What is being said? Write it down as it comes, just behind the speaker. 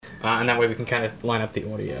and that way we can kind of line up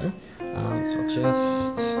the audio. So I'll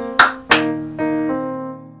just...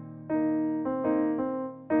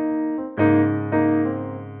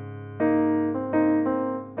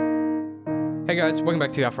 Hey guys, welcome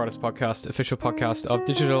back to the Arthritis Podcast, official podcast of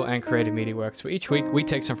Digital and Creative Media Works, where each week we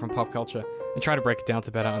take some from pop culture and try to break it down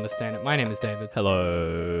to better understand it. My name is David.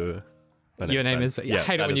 Hello. Your name is... I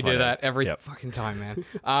hate it when you do that every fucking time, man.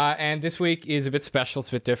 And this week is a bit special. It's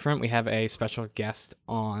a bit different. We have a special guest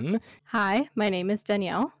on. Hi, my name is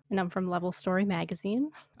Danielle, and I'm from Level Story Magazine.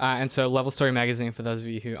 And so Level Story Magazine, for those of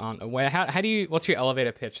you who aren't aware, what's your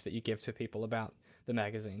elevator pitch that you give to people about the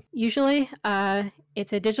magazine? Usually,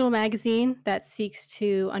 it's a digital magazine that seeks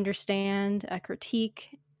to understand,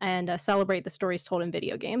 critique, and celebrate the stories told in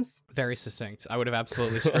video games. Very succinct. I would have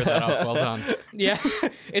absolutely screwed that up. Well done. Yeah,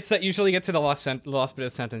 it's that usually you get to the last bit of the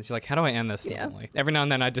sentence. You're like, how do I end this normally? Every now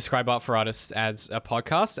and then I describe Art for Artists as a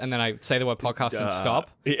podcast, and then I say the word podcast and stop.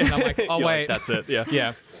 Yeah. And I'm like, oh, wait. Like, that's it, yeah.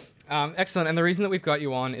 Yeah. Excellent. And the reason that we've got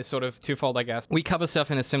you on is sort of twofold, I guess. We cover stuff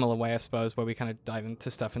in a similar way, I suppose, where we kind of dive into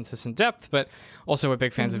stuff into some depth, but also we're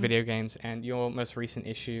big fans of video games. And your most recent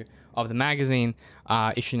issue of the magazine,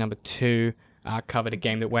 issue number 2, covered a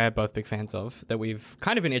game that we're both big fans of, that we've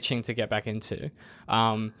kind of been itching to get back into.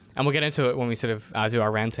 And we'll get into it when we sort of do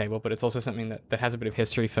our roundtable, but it's also something that has a bit of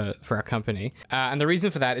history for our company. And the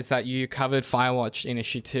reason for that is that you covered Firewatch in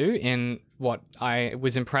issue 2 in what I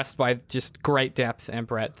was impressed by, just great depth and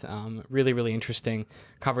breadth. Really, really interesting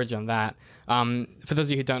coverage on that. For those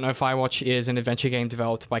of you who don't know, Firewatch is an adventure game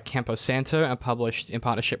developed by Campo Santo and published in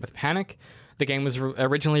partnership with Panic. The game was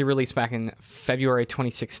originally released back in February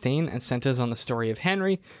 2016 and centers on the story of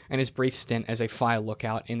Henry and his brief stint as a fire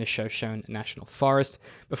lookout in the Shoshone National Forest.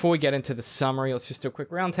 Before we get into the summary, let's just do a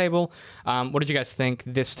quick roundtable. What did you guys think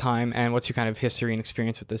this time, and what's your kind of history and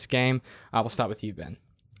experience with this game? We'll start with you, Ben.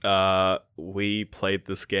 We played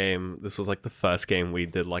this game. This was like the first game we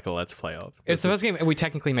did like a Let's Play of. It's the first game we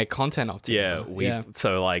technically made content of together.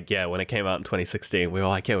 So like, when it came out in 2016, we were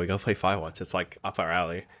like, we gotta play Firewatch. It's like up our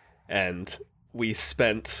alley. And we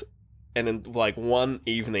spent like one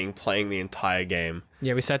evening playing the entire game.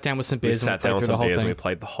 Yeah, we sat down with some beers and we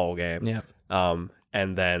played the whole game. Yeah.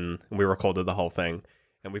 And then we recorded the whole thing.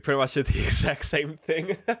 And we pretty much did the exact same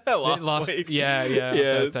thing last week. Yeah.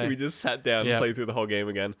 We just sat down and played through the whole game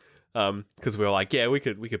again. Because we were like, we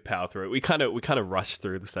could power through it. We kind of rushed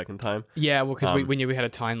through the second time. Yeah, well, because we knew we had a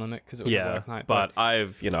time limit because it was a work night. But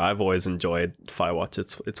I've always enjoyed Firewatch.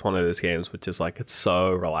 It's one of those games which is like, it's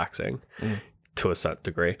so relaxing to a certain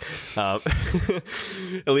degree. At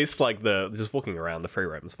least like just walking around, the free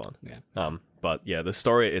roam is fun. Yeah. But yeah, the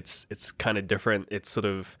story it's kind of different.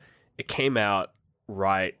 It came out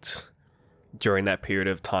right during that period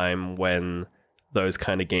of time when those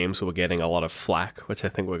kind of games were getting a lot of flack, which I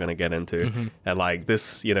think we're going to get into. Mm-hmm. And like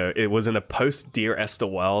this, it was in a post Dear Esther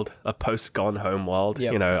world, a post Gone Home world.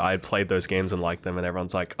 Yep. I played those games and liked them, and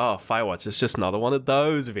everyone's like, oh, Firewatch is just another one of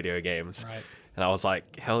those video games. Right. And I was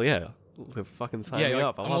like, hell yeah. Fucking sign me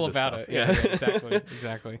up. I'm all about it. Yeah,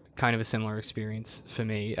 exactly. Kind of a similar experience for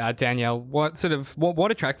me. Danielle, what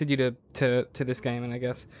attracted you to this game? And I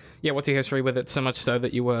guess, what's your history with it? So much so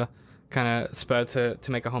that you were kind of spurred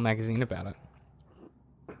to make a whole magazine about it.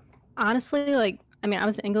 Honestly, I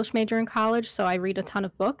was an English major in college, so I read a ton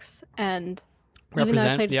of books, and even though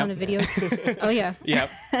I played a ton of video. Oh yeah. Yeah.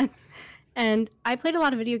 And I played a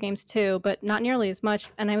lot of video games too, but not nearly as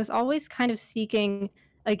much. And I was always kind of seeking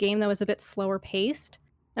a game that was a bit slower paced.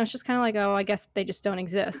 And I was just kind of like, I guess they just don't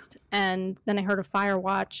exist. And then I heard of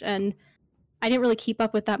Firewatch, and I didn't really keep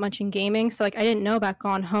up with that much in gaming. So I didn't know about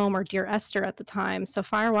Gone Home or Dear Esther at the time. So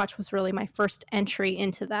Firewatch was really my first entry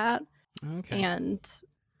into that. Okay.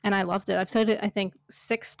 And I loved it. I've played it, I think,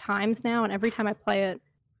 6 times now. And every time I play it,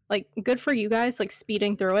 good for you guys,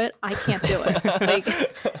 speeding through it. I can't do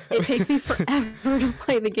it. It takes me forever to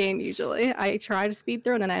play the game usually. I try to speed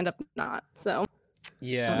through it and I end up not. So I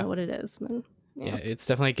don't know what it is. But, yeah, it's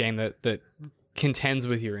definitely a game that contends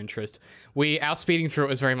with your interest. Our speeding through it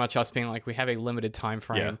was very much us being like, we have a limited time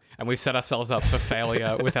frame and we've set ourselves up for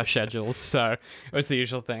failure with our schedules. So it was the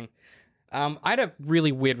usual thing. I had a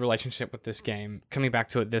really weird relationship with this game coming back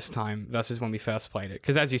to it this time versus when we first played it.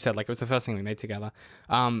 Because as you said, it was the first thing we made together.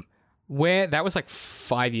 Where that was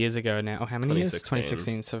 5 years ago now. How many years?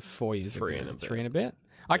 2016. So 4 years ago. 3 and a bit.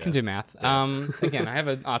 I can do math. Again, I have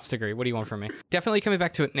an arts degree. What do you want from me? Definitely coming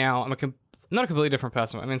back to it now. I'm not a completely different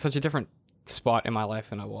person. I'm in such a different spot in my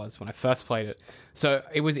life than I was when I first played it. So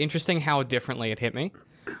it was interesting how differently it hit me.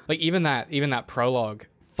 Even that prologue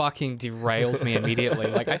fucking derailed me immediately.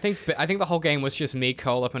 Like, I think the whole game was just me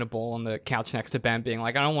curled up in a ball on the couch next to Ben being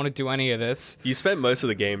like, I don't want to do any of this. You spent most of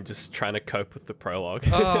the game just trying to cope with the prologue.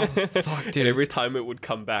 Oh, fuck, dude. And every time it would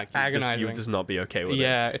come back, you would just not be okay with it.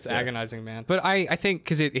 Yeah, it's agonizing, man. But I think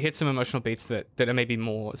because it hits some emotional beats that are maybe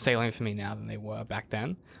more salient for me now than they were back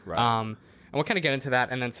then. Right. And we'll kind of get into that,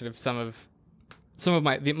 and then sort of some of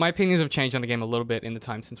my opinions have changed on the game a little bit in the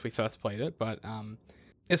time since we first played it, but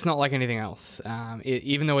it's not like anything else.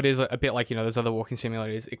 Even though it is a bit like, there's other walking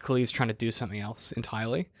simulators, it clearly is trying to do something else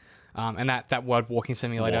entirely. And that word walking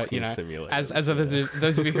simulator, as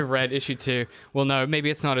those of you who've read issue 2 will know, maybe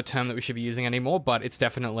it's not a term that we should be using anymore, but it's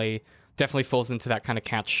definitely falls into that kind of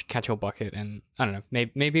catch-all bucket. And I don't know,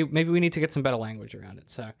 maybe we need to get some better language around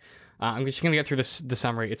it. So I'm just going to get through the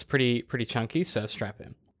summary. It's pretty chunky, so strap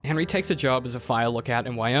in. Henry takes a job as a fire lookout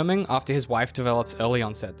in Wyoming after his wife develops early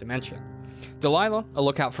onset dementia. Delilah, a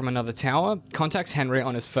lookout from another tower, contacts Henry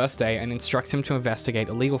on his first day and instructs him to investigate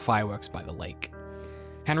illegal fireworks by the lake.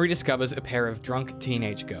 Henry discovers a pair of drunk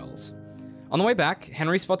teenage girls. On the way back,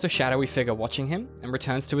 Henry spots a shadowy figure watching him and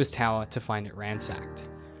returns to his tower to find it ransacked.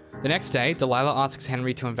 The next day, Delilah asks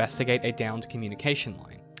Henry to investigate a downed communication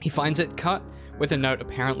line. He finds it cut, with a note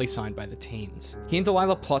apparently signed by the teens. He and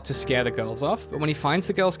Delilah plot to scare the girls off, but when he finds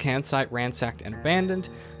the girls' campsite ransacked and abandoned,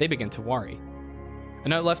 they begin to worry. A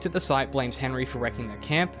note left at the site blames Henry for wrecking their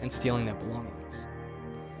camp and stealing their belongings.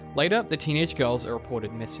 Later, the teenage girls are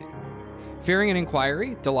reported missing. Fearing an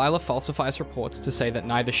inquiry, Delilah falsifies reports to say that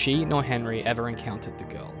neither she nor Henry ever encountered the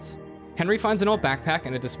girls. Henry finds an old backpack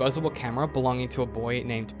and a disposable camera belonging to a boy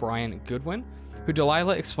named Brian Goodwin, who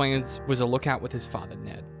Delilah explains was a lookout with his father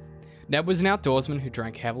Ned. Ned was an outdoorsman who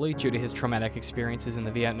drank heavily due to his traumatic experiences in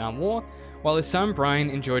the Vietnam War, while his son Brian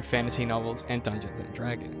enjoyed fantasy novels and Dungeons and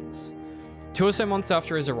Dragons. 2 or so months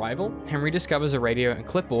after his arrival, Henry discovers a radio and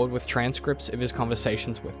clipboard with transcripts of his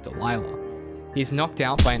conversations with Delilah. He's knocked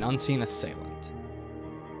out by an unseen assailant.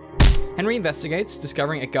 Henry investigates,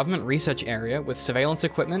 discovering a government research area with surveillance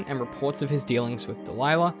equipment and reports of his dealings with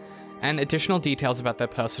Delilah, and additional details about their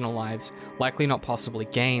personal lives, likely not possibly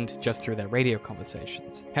gained just through their radio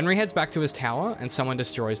conversations. Henry heads back to his tower, and someone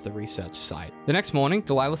destroys the research site. The next morning,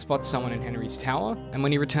 Delilah spots someone in Henry's tower, and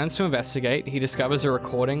when he returns to investigate, he discovers a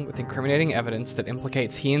recording with incriminating evidence that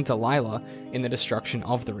implicates he and Delilah in the destruction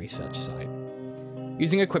of the research site.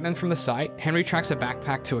 Using equipment from the site, Henry tracks a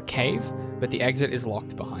backpack to a cave, but the exit is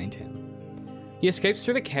locked behind him. He escapes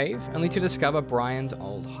through the cave, only to discover Brian's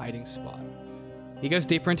old hiding spot. He goes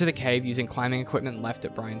deeper into the cave using climbing equipment left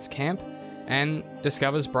at Brian's camp, and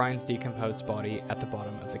discovers Brian's decomposed body at the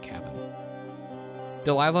bottom of the cavern.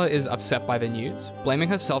 Delilah is upset by the news, blaming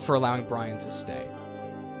herself for allowing Brian to stay.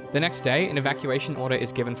 The next day, an evacuation order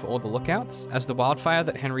is given for all the lookouts, as the wildfire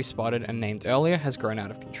that Henry spotted and named earlier has grown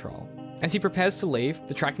out of control. As he prepares to leave,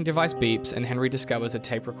 the tracking device beeps and Henry discovers a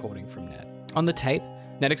tape recording from Ned. On the tape,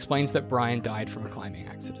 Ned explains that Brian died from a climbing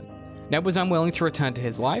accident. Ned was unwilling to return to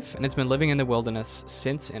his life and has been living in the wilderness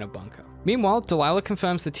since in a bunker. Meanwhile, Delilah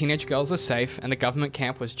confirms the teenage girls are safe and the government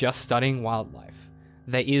camp was just studying wildlife.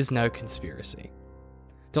 There is no conspiracy.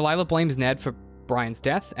 Delilah blames Ned for Brian's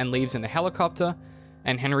death and leaves in the helicopter,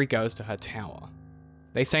 and Henry goes to her tower.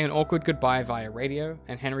 They say an awkward goodbye via radio,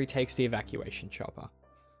 and Henry takes the evacuation chopper.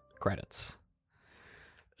 Credits.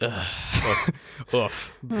 Ugh.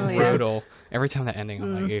 Oof. Oh, Brutal. yeah. Every time they're ending,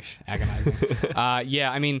 I'm like, ish, agonizing.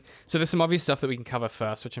 Yeah, I mean, so there's some obvious stuff that we can cover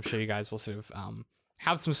first, which I'm sure you guys will sort of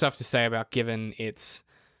have some stuff to say about, given it's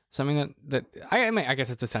something that I guess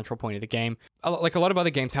it's a central point of the game. Like a lot of other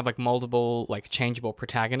games have like multiple like changeable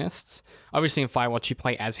protagonists. Obviously in Firewatch you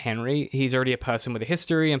play as Henry. He's already a person with a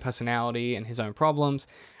history and personality and his own problems,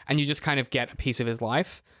 and you just kind of get a piece of his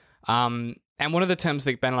life. And one of the terms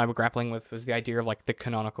that Ben and I were grappling with was the idea of like the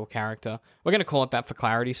canonical character. We're going to call it that for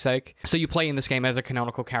clarity's sake. So you play in this game as a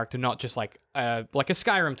canonical character, not just like a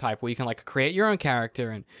Skyrim type where you can like create your own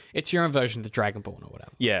character and it's your own version of the Dragonborn or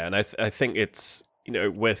whatever. Yeah, and I think it's,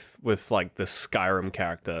 with like the Skyrim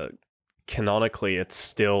character, canonically it's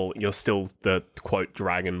still, you're still the quote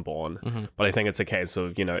Dragonborn. Mm-hmm. But I think it's a case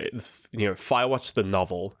of, Firewatch the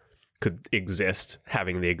novel could exist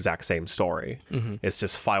having the exact same story. Mm-hmm. It's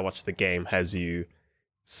just Firewatch the game has you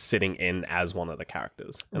sitting in as one of the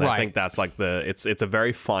characters. And right. I think that's like it's a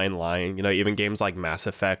very fine line. Even games like Mass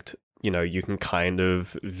Effect, you can kind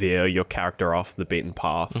of veer your character off the beaten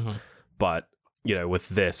path. Mm-hmm. But, with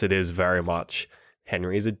this, it is very much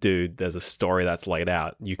Henry's a dude. There's a story that's laid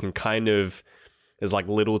out. You can there's like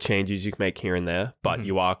little changes you can make here and there, but mm-hmm.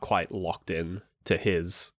 you are quite locked in to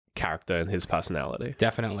his character and his personality.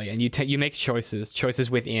 Definitely. And you make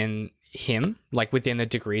choices within him, like within the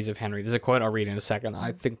degrees of Henry. There's a quote I'll read in a second that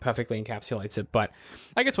I think perfectly encapsulates it. But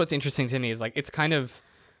I guess what's interesting to me is like, it's kind of,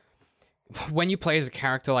 when you play as a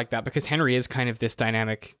character like that, because Henry is kind of this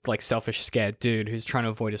dynamic, like selfish, scared dude who's trying to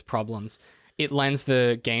avoid his problems, it lends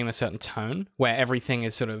the game a certain tone where everything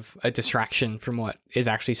is sort of a distraction from what is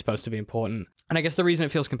actually supposed to be important. And I guess the reason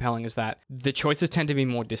it feels compelling is that the choices tend to be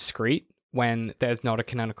more discrete when there's not a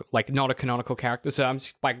canonical character. So I'm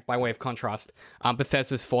just by way of contrast,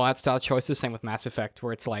 Bethesda's Fallout style choices, same with Mass Effect,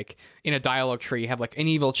 where it's like in a dialogue tree, you have like an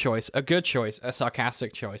evil choice, a good choice, a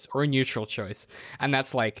sarcastic choice, or a neutral choice. And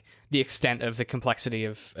that's like the extent of the complexity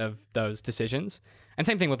of those decisions. And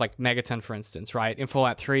same thing with like Megaton, for instance, right? In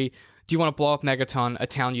Fallout 3, do you want to blow up Megaton, a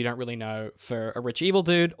town you don't really know, for a rich evil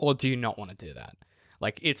dude, or do you not want to do that?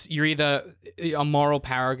 Like, you're either a moral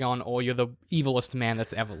paragon or you're the evilest man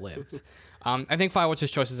that's ever lived. I think Firewatch's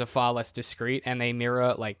choices are far less discreet, and they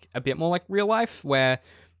mirror like a bit more like real life, where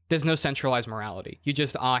there's no centralized morality. You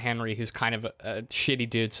just are Henry, who's kind of a shitty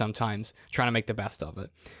dude sometimes, trying to make the best of it.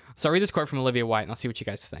 So I'll read this quote from Olivia White, and I'll see what you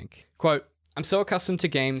guys think. Quote, "I'm so accustomed to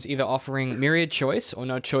games either offering myriad choice or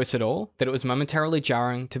no choice at all that it was momentarily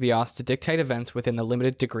jarring to be asked to dictate events within the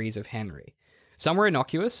limited degrees of Henry. Some were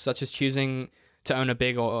innocuous, such as choosing to own a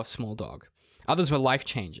big or small dog. Others were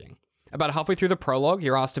life-changing. About halfway through the prologue,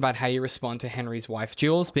 you're asked about how you respond to Henry's wife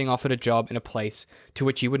Jules being offered a job in a place to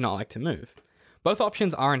which you would not like to move. Both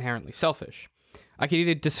options are inherently selfish. I could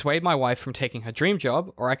either dissuade my wife from taking her dream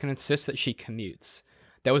job, or I can insist that she commutes.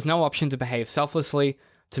 There was no option to behave selflessly,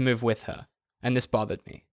 to move with her. And this bothered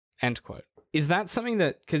me." End quote. Is that something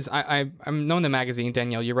that, because I'm knowing the magazine,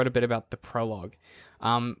 Danielle, you wrote a bit about the prologue.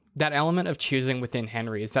 That element of choosing within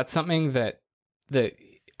Henry, is that something that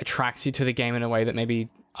attracts you to the game in a way that maybe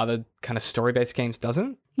other kind of story-based games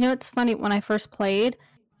doesn't? You know, it's funny, when I first played,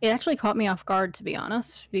 it actually caught me off guard, to be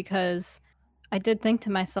honest, because I did think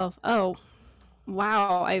to myself, oh,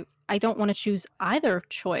 wow, I don't want to choose either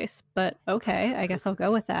choice, but okay, I guess I'll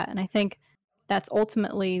go with that. And I think that's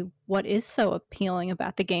ultimately what is so appealing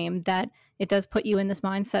about the game, that it does put you in this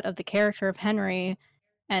mindset of the character of Henry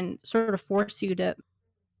and sort of force you to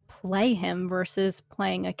play him versus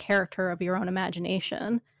playing a character of your own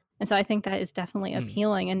imagination. And so I think that is definitely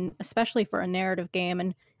appealing, and especially for a narrative game.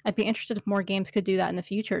 And I'd be interested if more games could do that in the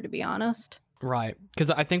future, to be honest. Right.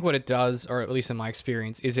 Because I think what it does, or at least in my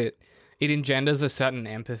experience, is it engenders a certain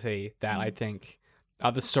empathy that I think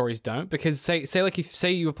other stories don't. Because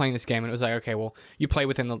say you were playing this game and it was like, okay, well, you play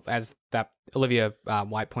within as that Olivia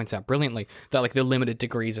White points out brilliantly, that like the limited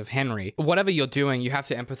degrees of Henry. Whatever you're doing, you have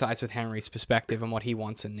to empathize with Henry's perspective and what he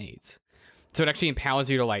wants and needs. So it actually empowers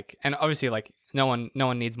you to like, and obviously like no one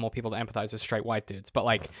needs more people to empathize with straight white dudes, but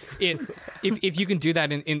like if you can do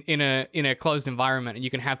that in a closed environment, and you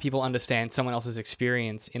can have people understand someone else's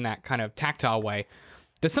experience in that kind of tactile way,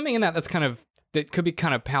 there's something in that that could be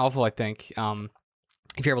kind of powerful, I think.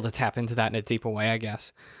 If you're able to tap into that in a deeper way, I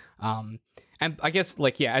guess. And I guess,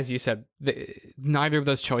 like, yeah, as you said, neither of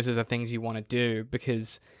those choices are things you want to do,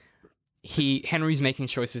 because Henry's making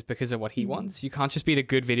choices because of what he wants. You can't just be the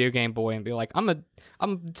good video game boy and be like, I'm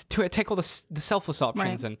to take all the selfless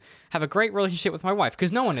options and have a great relationship with my wife,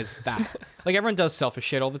 because no one is that. Like, everyone does selfish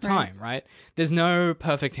shit all the time, right? There's no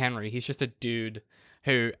perfect Henry. He's just a dude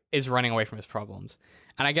who is running away from his problems.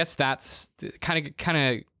 And I guess that's kind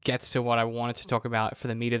of gets to what I wanted to talk about for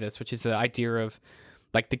the meat of this, which is the idea of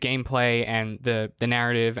like the gameplay and the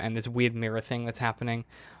narrative and this weird mirror thing that's happening,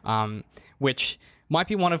 which might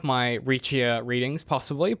be one of my reachier readings,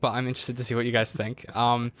 possibly, but I'm interested to see what you guys think.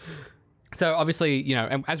 So obviously, you know,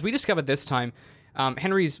 and as we discovered this time,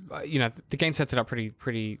 Henry's, the game sets it up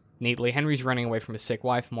pretty neatly. Henry's running away from his sick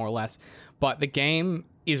wife, more or less, but the game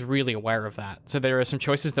is really aware of that. So there are some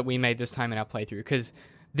choices that we made this time in our playthrough, because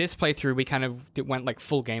this playthrough we kind of went like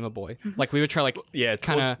full Gamer Boy. Like we would try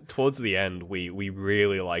towards the end we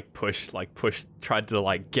really tried to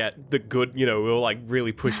like get the good, we were like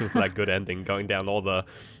really pushing for that good ending, going down all the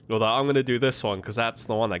I'm gonna do this one because that's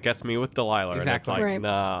the one that gets me with Delilah. Exactly. And it's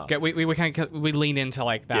like, nah. We leaned into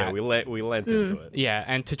like that. Yeah, we lent into it. Yeah,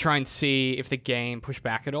 and to try and see if the game pushed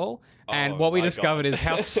back at all. And what we discovered is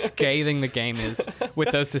how scathing the game is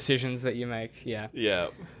with those decisions that you make. Yeah. Yeah.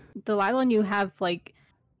 Delilah and you have like,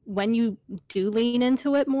 when you do lean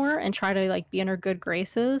into it more and try to like be in her good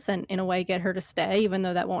graces and in a way get her to stay, even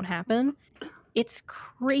though that won't happen, it's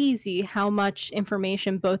crazy how much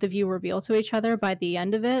information both of you reveal to each other by the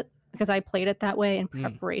end of it, because I played it that way in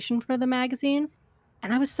preparation for the magazine.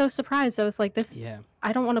 And I was so surprised. I was like,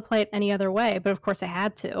 I don't want to play it any other way, but of course I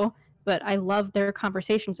had to. But I love their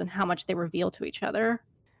conversations and how much they reveal to each other.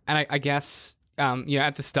 And I guess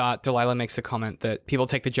at the start, Delilah makes the comment that people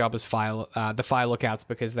take the job as the fire lookouts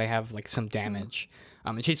because they have like some damage.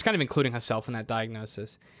 And she's kind of including herself in that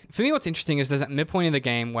diagnosis. For me, what's interesting is there's that midpoint in the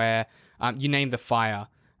game where you name the fire.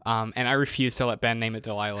 And I refuse to let Ben name it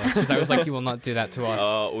Delilah because I was like, "You will not do that to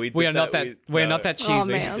us. We are not that cheesy." Oh,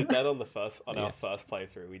 man. We did that on our first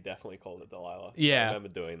playthrough. We definitely called it Delilah. Yeah. I remember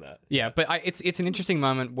doing that. Yeah, but it's an interesting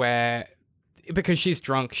moment where, because she's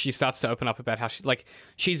drunk, she starts to open up about how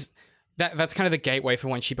that's kind of the gateway for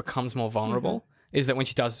when she becomes more vulnerable. Is that when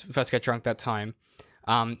she does first get drunk that time.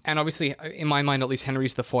 And obviously, in my mind, at least,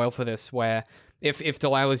 Henry's the foil for this, where if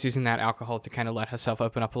Delilah's using that alcohol to kind of let herself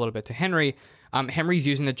open up a little bit to Henry, Henry's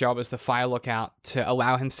using the job as the fire lookout to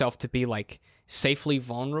allow himself to be like safely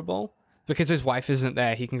vulnerable because his wife isn't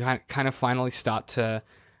there. He can kind of finally start to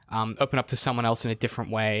open up to someone else in a different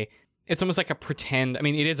way. It's almost like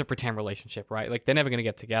it is a pretend relationship, right? Like they're never going to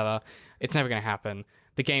get together. It's never going to happen.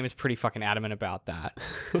 The game is pretty fucking adamant about that.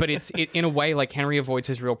 But it in a way, like Henry avoids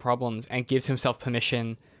his real problems and gives himself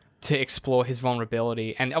permission to explore his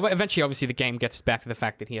vulnerability. And eventually, obviously, the game gets back to the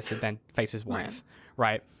fact that he has to then face his wife,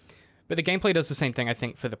 right? But the gameplay does the same thing, I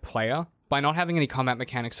think, for the player. By not having any combat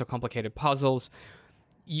mechanics or complicated puzzles,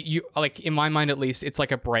 you like, in my mind at least, it's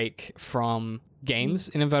like a break from games,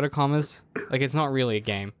 in inverted commas. Like, it's not really a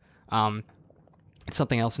game. It's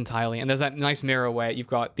something else entirely. And there's that nice mirror where you've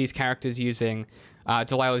got these characters using...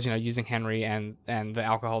 Delilah's, using Henry and the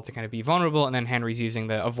alcohol to kind of be vulnerable, and then Henry's using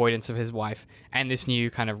the avoidance of his wife and this new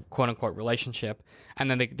kind of quote-unquote relationship. And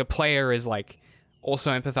then the player is, like,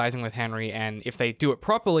 also empathizing with Henry, and if they do it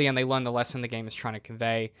properly and they learn the lesson the game is trying to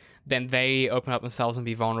convey, then they open up themselves and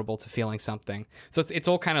be vulnerable to feeling something. So it's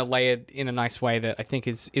all kind of layered in a nice way that I think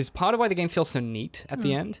is part of why the game feels so neat at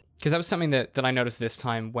the end. Because that was something that I noticed this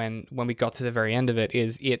time when we got to the very end of it,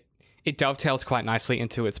 is it dovetails quite nicely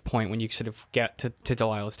into its point when you sort of get to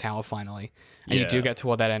Delilah's tower finally. And you do get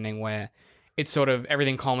toward that ending where it's sort of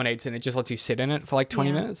everything culminates and it just lets you sit in it for like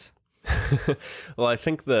 20 minutes. Well, I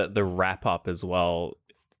think the wrap up as well.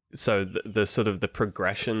 So the sort of the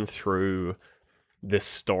progression through this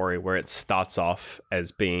story where it starts off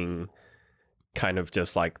as being kind of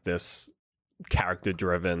just like this character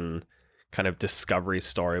driven kind of discovery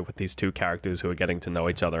story with these two characters who are getting to know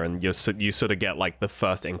each other, and you sort of get like the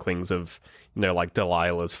first inklings of like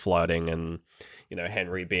Delilah's flirting and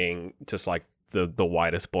Henry being just like the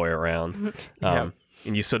whitest boy around.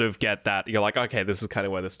 And you sort of get that, you're like, okay, this is kind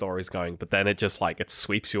of where the story's going, but then it just like it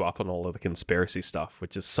sweeps you up on all of the conspiracy stuff,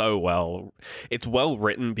 which is it's well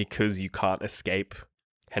written because you can't escape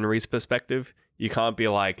Henry's perspective. You can't be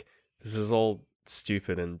like, this is all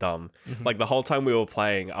stupid and dumb. Like the whole time we were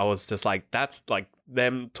playing, I was just like, that's like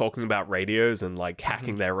them talking about radios and like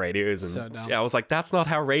hacking their radios, and So I was like, that's not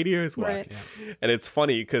how radios work. Right. And it's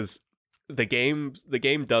funny because the game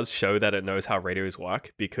does show that it knows how radios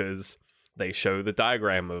work, because they show the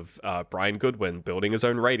diagram of Brian Goodwin building his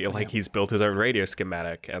own radio. Like he's built his own radio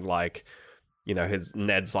schematic, and like his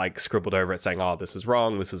Ned's like scribbled over it saying, oh, this is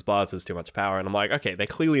wrong, this is blah, this is too much power. And I'm like, okay, they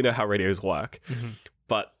clearly know how radios work.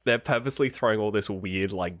 But they're purposely throwing all this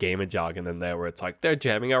weird like gamer jargon in there where it's like, they're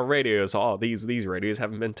jamming our radios. Oh, these radios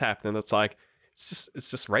haven't been tapped. And it's like, it's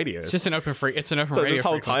just radios. It's just an open radio. So this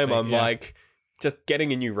whole time I'm like, just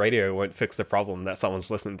getting a new radio won't fix the problem that someone's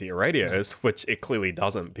listening to your radios, which it clearly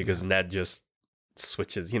doesn't, because Ned just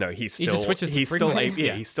switches. He's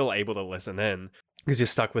still able to listen in, because you're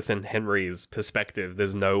stuck within Henry's perspective.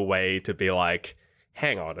 There's no way to be like,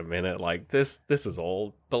 hang on a minute, like this is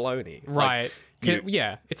all baloney, right?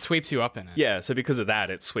 It sweeps you up in it. Yeah, so because of that,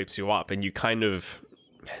 it sweeps you up, and you kind of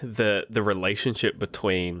the relationship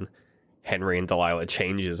between Henry and Delilah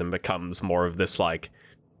changes and becomes more of this like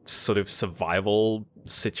sort of survival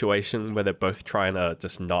situation where they're both trying to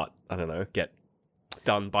just not, I don't know, get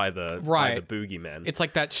done by the boogeyman. It's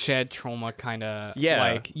like that shared trauma kind of.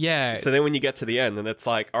 So then when you get to the end, and it's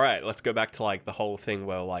like, all right, let's go back to like the whole thing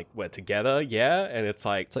where like we're together, and it's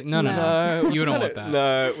like no, you don't want that.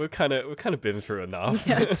 No, we've kind of been through enough.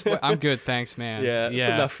 I'm good, thanks, man. Yeah, it's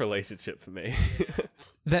enough relationship for me.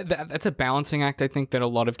 That's a balancing act, I think, that a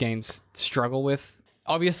lot of games struggle with.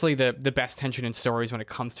 Obviously, the best tension in stories when it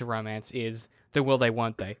comes to romance is the will they,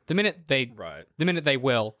 won't they. The minute they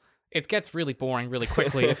will, it gets really boring really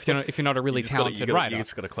quickly if you're not a really talented writer. You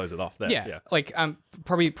just got to close it off there. Yeah. Like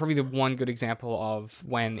probably the one good example of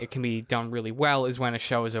when it can be done really well is when a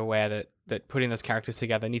show is aware that that putting those characters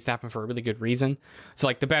together needs to happen for a really good reason. So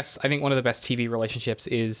like I think one of the best TV relationships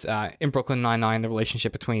is in Brooklyn Nine-Nine, the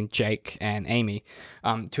relationship between Jake and Amy,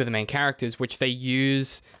 two of the main characters, which they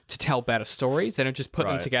use to tell better stories. They don't just put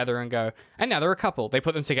them together and go, and now they're a couple. They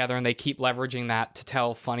put them together and they keep leveraging that to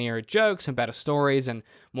tell funnier jokes and better stories and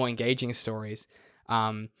more engaging stories.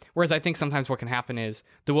 Whereas I think sometimes what can happen is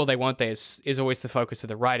the will they won't they is always the focus of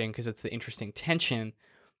the writing, because it's the interesting tension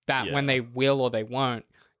that when they will or they won't,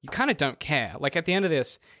 you kind of don't care. Like at the end of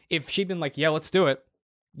this, if she'd been like, yeah, let's do it,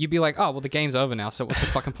 you'd be like, oh, well, the game's over now, so what's the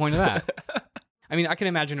fucking point of that? I mean, I can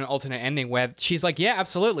imagine an alternate ending where she's like, yeah,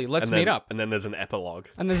 absolutely, let's meet up. And then there's an epilogue.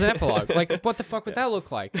 Like, what the fuck would that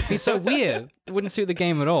look like? It'd be so weird. It wouldn't suit the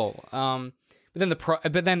game at all.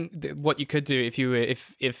 But then what you could do if you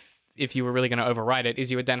were really going to overwrite it is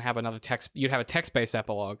you would then have you'd have a text-based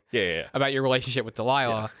epilogue about your relationship with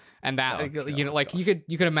Delilah. And that,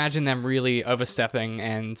 you could imagine them really overstepping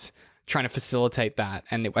and trying to facilitate that.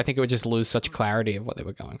 And I think it would just lose such clarity of what they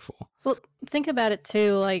were going for. Well, think about it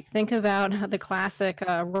too. Like, think about the classic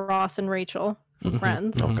Ross and Rachel from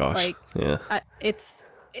Friends. Oh gosh, like, it's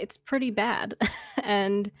pretty bad,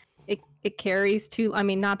 and it carries to. I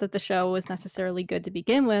mean, not that the show was necessarily good to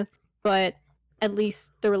begin with, but at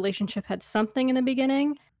least the relationship had something in the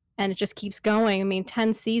beginning, and it just keeps going. I mean,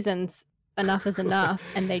 10 seasons. Enough is enough,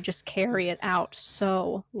 and they just carry it out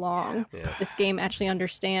so long. This game actually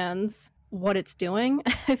understands what it's doing.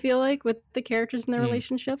 I feel like with the characters and their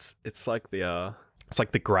relationships, it's like the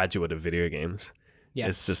Graduate of video games. Yes.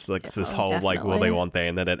 It's just like this whole like will they want they,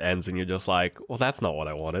 and then it ends and you're just like, well, that's not what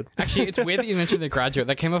I wanted. Actually, it's weird that you mentioned The Graduate.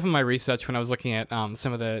 That came up in my research when I was looking at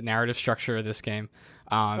some of the narrative structure of this game.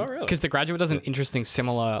 Really? Because The Graduate does an interesting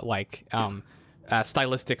similar like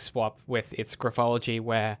stylistic swap with its graphology,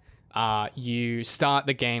 where you start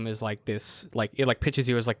the game as like this, like it like pitches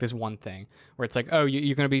you as like this one thing where it's like, oh,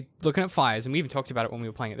 you're going to be looking at fires, and we even talked about it when we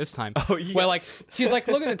were playing it this time. Oh yeah. Where like she's like,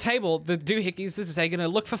 look at the table, the doohickeys, this is how you're going to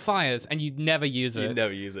look for fires, and you never use it. You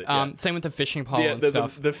never use it. Same with the fishing pole and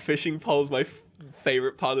stuff. The fishing pole is my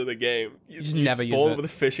favorite part of the game. You just never use spawn it with a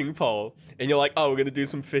fishing pole, and you're like, oh, we're gonna do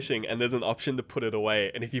some fishing, and there's an option to put it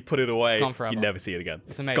away, and if you put it away, gone forever. you never see it again.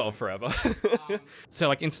 It's gone forever. So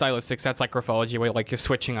like in stylistics, that's like graphology, where like you're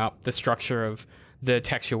switching up the structure of the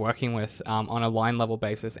text you're working with on a line level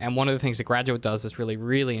basis. And one of the things The Graduate does that's really,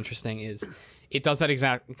 really interesting is it does that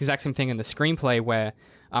exact same thing in the screenplay, where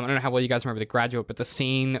I don't know how well you guys remember The Graduate, but the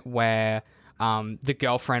scene where the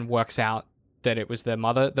girlfriend works out that it was the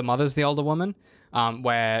mother's the older woman,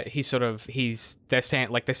 where they're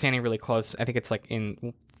standing really close. I think it's like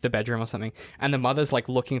in the bedroom or something, and the mother's like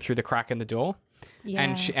looking through the crack in the door.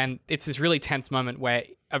 Yeah. And it's this really tense moment where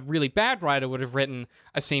a really bad writer would have written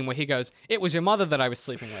a scene where he goes, "It was your mother that I was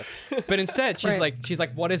sleeping with," but instead she's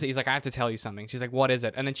like, "What is it?" He's like, "I have to tell you something." She's like, "What is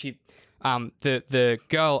it?" And then the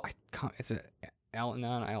girl, I'm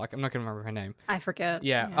not gonna remember her name. I forget.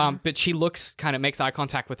 Yeah. But she makes eye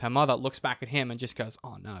contact with her mother, looks back at him, and just goes,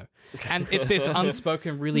 "Oh no!" And it's this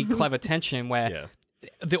unspoken, really clever tension where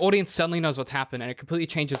the audience suddenly knows what's happened, and it completely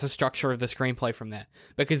changes the structure of the screenplay from there.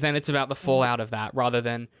 Because then it's about the fallout of that, rather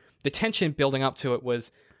than the tension building up to it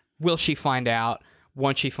was, will she find out?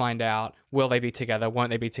 Won't she find out? Will they be together? Won't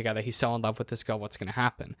they be together? He's so in love with this girl. What's going to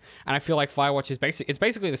happen? And I feel like Firewatch is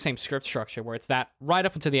basically the same script structure, where it's that right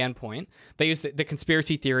up until the end point. They use the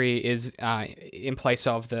conspiracy theory is in place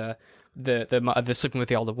of the sleeping with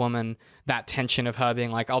the older woman, that tension of her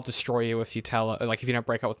being like, I'll destroy you if you tell her, like if you don't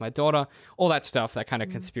break up with my daughter, all that stuff, that kind of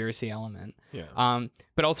conspiracy element. Yeah.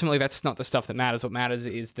 But ultimately that's not the stuff that matters. What matters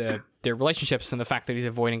is their relationships and the fact that he's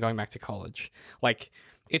avoiding going back to college. Like,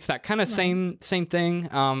 it's that kind of same thing.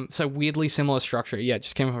 So weirdly similar structure. Yeah, it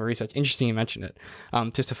just came from my research. Interesting you mentioned it.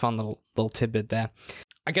 Just a fun little tidbit there.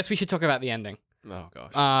 I guess we should talk about the ending. Oh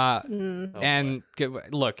gosh.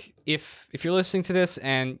 Look, if you're listening to this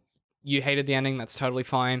and you hated the ending, that's totally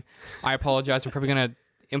fine. I apologize. I'm probably gonna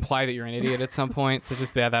imply that you're an idiot at some point, so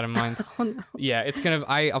just bear that in mind. Oh, no. Yeah,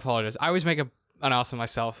 I apologize. I always make an ass of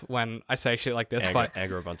myself when I say shit like this, but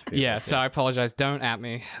anger a bunch of people. Yeah, so I apologize. Don't at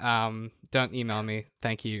me. Don't email me.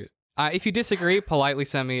 Thank you. If you disagree, politely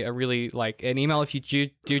send me an email if you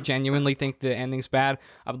do genuinely think the ending's bad.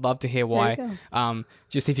 I would love to hear why.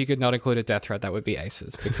 Just if you could not include a death threat, that would be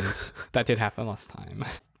aces, because that did happen last time.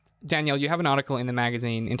 Danielle, you have an article in the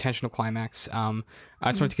magazine, Intentional Climax. I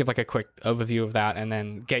just wanted to give like a quick overview of that and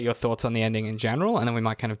then get your thoughts on the ending in general, and then we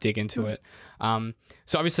might kind of dig into it.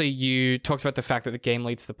 So obviously you talked about the fact that the game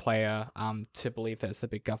leads the player to believe there's the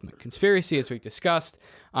big government conspiracy, as we've discussed.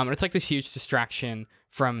 And it's like this huge distraction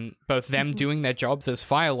from both them doing their jobs as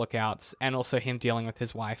fire lookouts and also him dealing with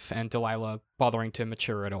his wife and Delilah bothering to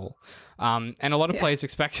mature at all. And a lot of players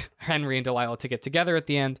expect Henry and Delilah to get together at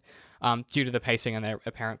the end. Due to the pacing and their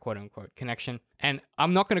apparent quote-unquote connection. And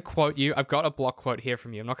I'm not going to quote you. I've got a block quote here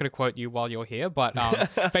from you. I'm not going to quote you while you're here, but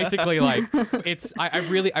basically, like, it's I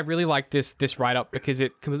really like this write-up because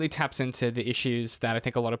it completely taps into the issues that I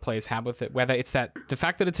think a lot of players have with it, whether it's that the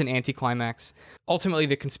fact that it's an anticlimax, ultimately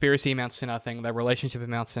the conspiracy amounts to nothing, their relationship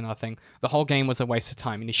amounts to nothing, the whole game was a waste of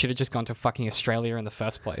time, and he should have just gone to fucking Australia in the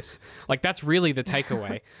first place. Like, that's really the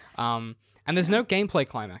takeaway. And there's no gameplay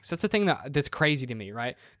climax. That's the thing that's crazy to me,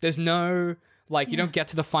 right? There's no, like, you don't get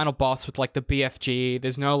to the final boss with, like, the BFG.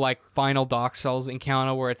 There's no, like, final Dark Souls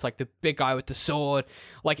encounter where it's, like, the big guy with the sword.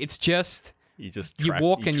 Like, it's just... You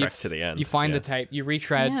walk and to the end. You find the tape. You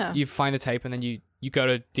retread, you find the tape, and then you go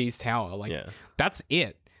to Dee's tower. Like, that's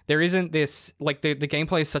it. There isn't this... Like, the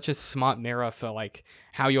gameplay is such a smart mirror for, like,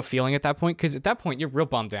 how you're feeling at that point. Because at that point, you're real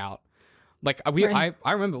bummed out. Like, I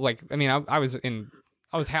remember, like... I mean, I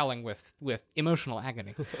was howling with emotional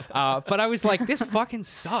agony. But I was like, this fucking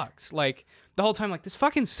sucks. Like, the whole time, like, this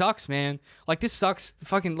fucking sucks, man. Like, this sucks.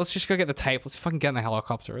 Fucking, let's just go get the tape. Let's fucking get in the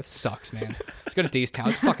helicopter. It sucks, man. Let's go to Dee's town.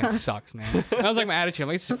 This fucking sucks, man. And that was like my attitude. I'm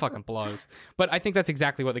like, this just fucking blows. But I think that's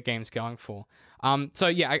exactly what the game's going for. So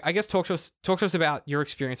yeah, I guess talk to us about your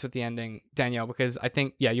experience with the ending, Danielle, because I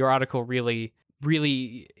think, your article really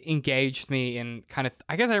engaged me in kind of,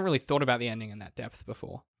 I guess I haven't really thought about the ending in that depth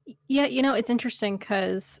before. Yeah, it's interesting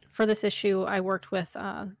because for this issue, I worked with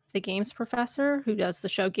the games professor who does the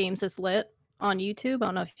show Games is Lit on YouTube. I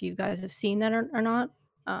don't know if you guys have seen that or not.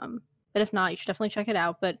 But if not, you should definitely check it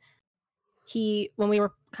out. But when we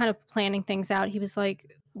were kind of planning things out, he was like,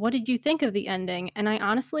 what did you think of the ending? And I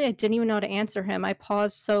didn't even know how to answer him. I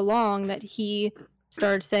paused so long that he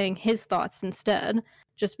started saying his thoughts instead,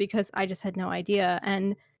 just because I just had no idea.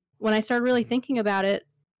 And when I started really thinking about it,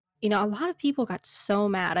 a lot of people got so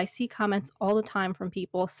mad. I see comments all the time from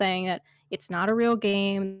people saying that it's not a real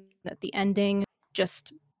game, that the ending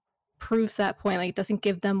just proves that point. Like, it doesn't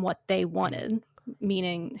give them what they wanted,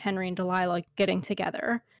 meaning Henry and Delilah getting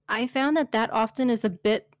together. I found that often is a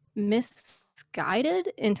bit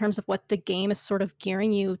misguided in terms of what the game is sort of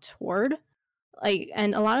gearing you toward. Like,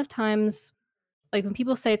 and a lot of times, like, when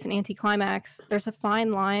people say it's an anticlimax, there's a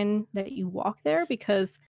fine line that you walk there,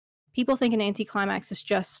 because people think an anticlimax is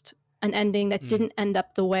just an ending that didn't end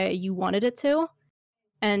up the way you wanted it to.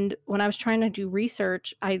 And when I was trying to do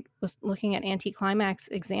research, I was looking at anticlimax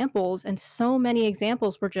examples, and so many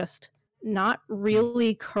examples were just not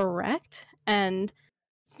really correct. And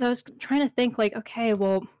so I was trying to think, like, okay,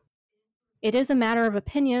 well, it is a matter of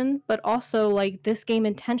opinion, but also, like, this game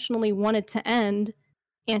intentionally wanted to end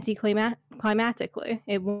anticlimactically.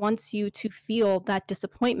 It wants you to feel that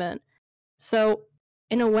disappointment. So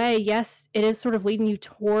in a way, yes, it is sort of leading you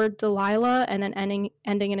toward Delilah and then ending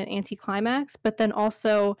in an anticlimax, but then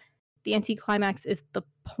also the anticlimax is the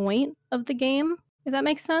point of the game, if that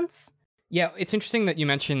makes sense. Yeah, it's interesting that you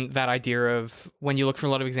mentioned that idea of when you look for a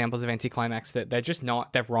lot of examples of anticlimax that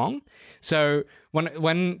they're wrong. So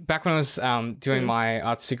back when I was doing my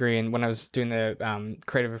arts degree and when I was doing the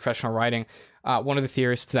creative professional writing, one of the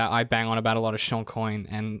theorists that I bang on about a lot is Sean Coyne,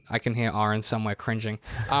 and I can hear Aaron somewhere cringing.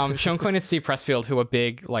 Sean Coyne and Steve Pressfield, who are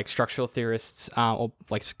big like structural theorists, or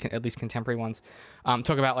like at least contemporary ones,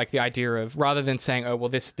 talk about like the idea of, rather than saying, oh well,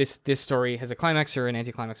 this story has a climax or an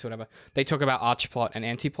anticlimax or whatever, they talk about archplot and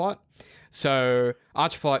antiplot. So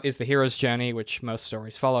archplot is the hero's journey, which most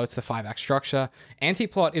stories follow. It's the 5-act structure.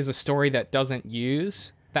 Antiplot is a story that doesn't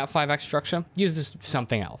use that 5-act structure, uses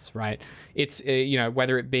something else, right? It's,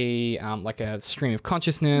 whether it be like a stream of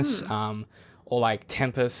consciousness, or like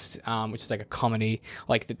Tempest, which is like a comedy,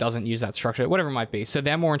 like that doesn't use that structure, whatever it might be. So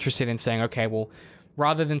they're more interested in saying, okay, well,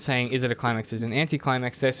 rather than saying, is it a climax, is it an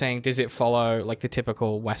anticlimax, they're saying, does it follow like the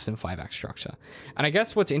typical Western 5-act structure? And I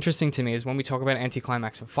guess what's interesting to me is when we talk about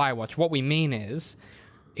anticlimax in Firewatch, what we mean is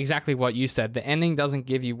exactly what you said. The ending doesn't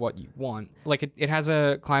give you what you want. Like it has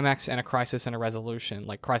a climax and a crisis and a resolution,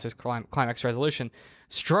 like crisis, climax, resolution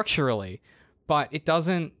structurally, but it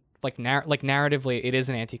doesn't narratively, it is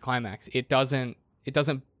an anticlimax. It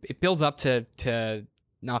builds up to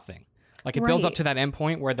nothing. Like it builds up Right. to that end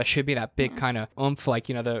point where there should be that big kind of oomph, like,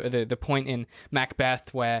 you know, the point in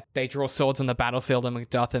Macbeth where they draw swords on the battlefield and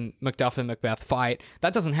Macduff and Macbeth fight.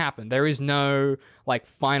 That doesn't happen. There is no like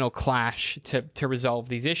final clash to resolve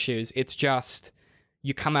these issues. It's just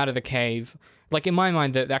you come out of the cave. Like in my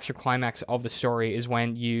mind, the actual climax of the story is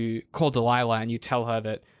when you call Delilah and you tell her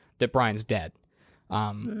that Brian's dead.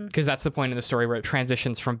 Because that's the point in the story where it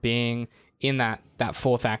transitions from being in that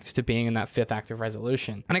fourth act to being in that fifth act of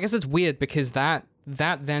resolution. And I guess it's weird because that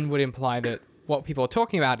then would imply that what people are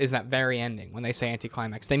talking about is that very ending. When they say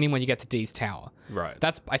anticlimax, they mean when you get to Dee's Tower. Right.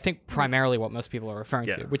 That's, I think, primarily what most people are referring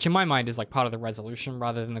to, which in my mind is like part of the resolution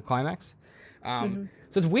rather than the climax. So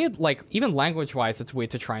it's weird, like even language-wise, it's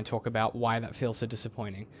weird to try and talk about why that feels so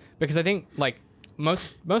disappointing. Because I think like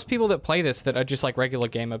most people that play this that are just like regular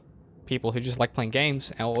gamer people who just like playing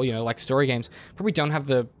games or, you know, like story games, probably don't have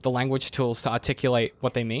the language tools to articulate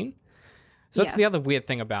what they mean. So that's the other weird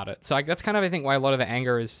thing about it. So that's kind of, I think, why a lot of the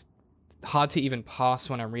anger is hard to even pass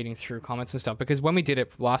when I'm reading through comments and stuff. Because when we did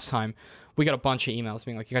it last time, we got a bunch of emails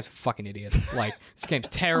being like, you guys are fucking idiots. Like, this game's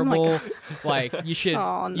terrible. Like, you should,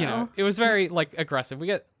 Oh, no. you know, it was very like aggressive.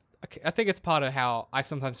 I think it's part of how I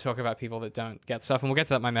sometimes talk about people that don't get stuff. And we'll get to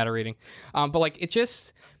that in my meta reading. But like,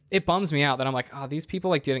 it bums me out that I'm like, oh, these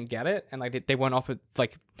people like didn't get it, and like they weren't offered,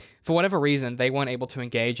 like, for whatever reason they weren't able to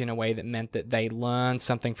engage in a way that meant that they learned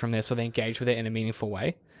something from this or they engaged with it in a meaningful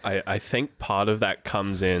way. I think part of that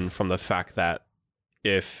comes in from the fact that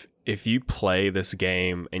if you play this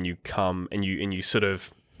game and you come and you sort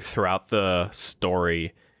of throughout the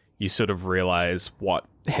story you sort of realize what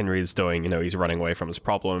Henry is doing. You know, he's running away from his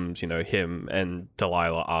problems. You know, him and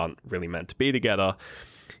Delilah aren't really meant to be together.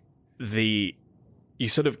 You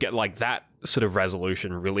sort of get like that sort of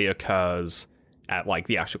resolution really occurs at like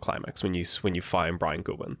the actual climax when you find Brian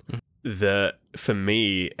Goodwin. For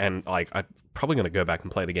me, and like I'm probably going to go back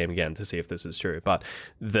and play the game again to see if this is true, but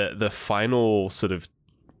the final sort of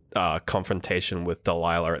confrontation with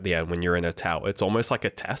Delilah at the end when you're in a tower, it's almost like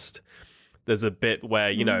a test. There's a bit where,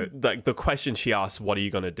 you know, like the question she asks, what are you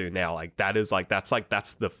going to do now? Like that's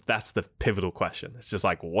the pivotal question. It's just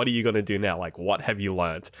like, what are you going to do now? Like, what have you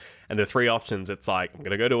learned? And the three options, it's like, I'm going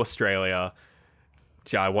to go to Australia.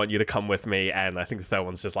 I want you to come with me. And I think the third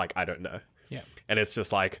one's just like, I don't know. Yeah. And it's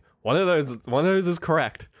just like, one of those is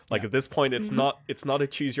correct. Like at this point, it's not a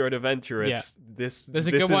choose your own adventure. It's this. There's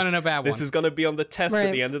a good one and a bad one. This is going to be on the test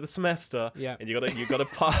at the end of the semester. Yeah. And you gotta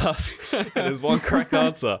pass. And there's one correct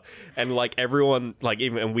answer. And like everyone, like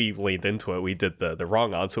even, and we leaned into it. We did the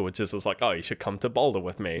wrong answer, which is like, oh, you should come to Boulder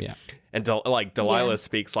with me. Yeah. And Delilah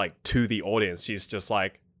speaks like to the audience. She's just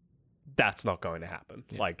like, that's not going to happen.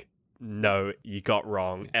 Yeah. Like, no, you got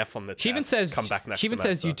wrong. F on the test. She even says, come back next she even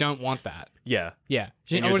semester. says you don't want that. Yeah. Yeah.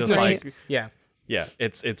 And you're just like, yeah. Yeah,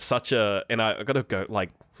 it's such a, and I gotta go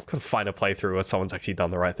find a playthrough where someone's actually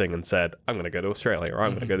done the right thing and said, I'm gonna go to Australia or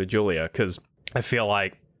I'm gonna go to Julia, because I feel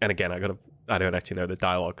like, and again, I don't actually know the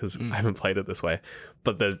dialogue because I haven't played it this way,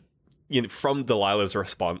 but from Delilah's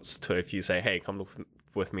response to if you say, hey, come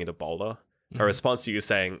with me to Boulder, her response to you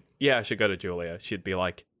saying, yeah, I should go to Julia, she'd be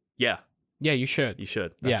like, yeah. Yeah, you should. You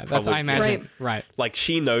should. That's I imagine. Right. Like,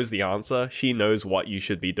 she knows the answer. She knows what you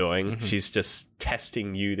should be doing. She's just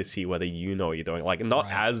testing you to see whether you know what you're doing. Like, not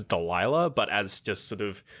as Delilah, but as just sort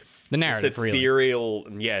of the narrative, ethereal,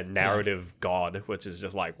 narrative god, which is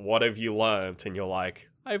just like, what have you learned? And you're like,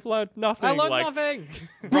 I've learned nothing. I learned nothing.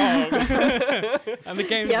 Wrong. And the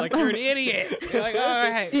game's like, you're an idiot. You're like,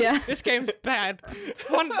 oh, hey, this game's bad.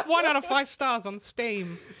 One out of 5 stars on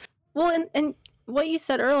Steam. Well, and what you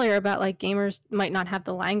said earlier about like gamers might not have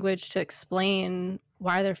the language to explain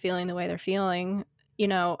why they're feeling the way they're feeling, you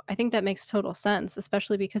know, I think that makes total sense,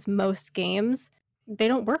 especially because most games, they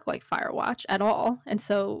don't work like Firewatch at all. And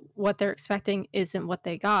so what they're expecting isn't what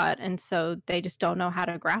they got. And so they just don't know how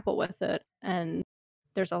to grapple with it. And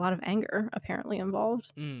there's a lot of anger apparently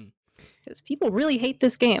involved because people really hate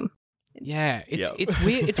this game. It's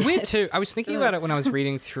weird. It's weird too. I was thinking about it when I was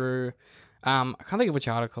reading through. I can't think of which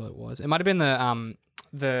article it was. It might have been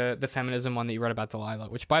the feminism one that you read about Delilah,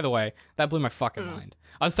 which, by the way, that blew my fucking mind.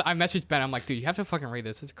 I messaged Ben. I'm like, dude, you have to fucking read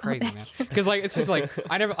this. It's crazy, man. Because like, it's just like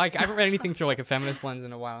I haven't read anything through like a feminist lens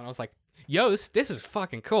in a while, and I was like, Yost, this is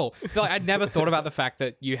fucking cool. But, like, I'd never thought about the fact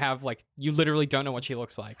that you have like you literally don't know what she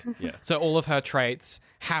looks like. Yeah. So all of her traits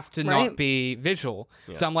have to not be visual.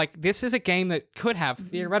 Yeah. So I'm like, this is a game that could have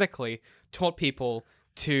theoretically taught people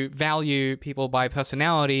to value people by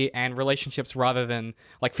personality and relationships rather than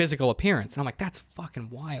like physical appearance. And I'm like, that's fucking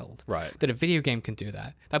wild. Right. That a video game can do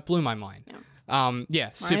that. That blew my mind.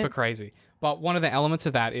 Super crazy. But one of the elements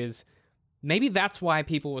of that is maybe that's why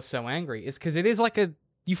people were so angry, is because it is like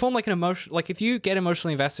you form like an emotion, like if you get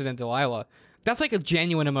emotionally invested in Delilah, that's like a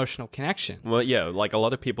genuine emotional connection. Well, yeah, like a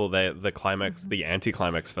lot of people, the climax, the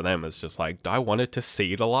anti-climax for them is just like, I wanted to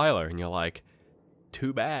see Delilah, and you're like,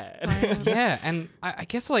 too bad. Yeah, and I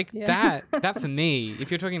guess like that for me,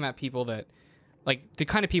 if you're talking about people that, like the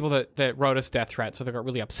kind of people that wrote us death threats or that got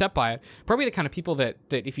really upset by it, probably the kind of people that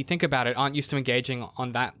if you think about it, aren't used to engaging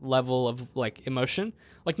on that level of like emotion.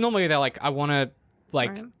 Like normally they're like, I want to,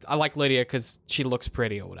 like, I like Lydia because she looks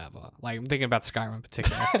pretty or whatever. Like I'm thinking about Skyrim in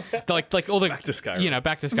particular. like all the Back to Skyrim.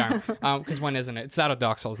 Back to Skyrim. Because when isn't it? It's that or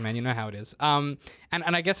Dark Souls, man. You know how it is. And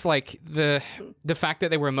I guess like the fact that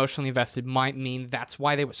they were emotionally invested might mean that's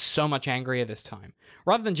why they were so much angrier this time,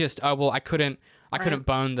 rather than just I couldn't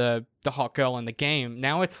bone the hot girl in the game.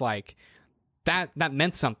 Now it's like that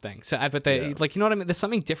meant something. So but they like, you know what I mean? There's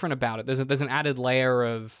something different about it. There's an added layer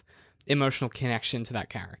of emotional connection to that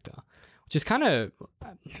character. Just kind of,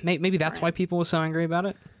 maybe that's why people were so angry about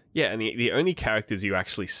it. Yeah, and the only characters you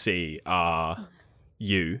actually see are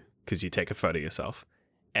you, because you take a photo yourself,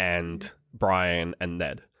 and Brian and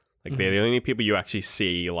Ned. Like, they're the only people you actually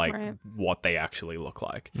see, like, what they actually look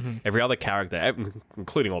like. Every other character,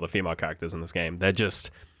 including all the female characters in this game, they're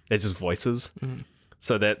just voices.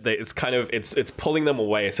 So that it's kind of, it's pulling them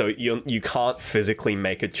away. So you can't physically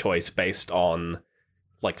make a choice based on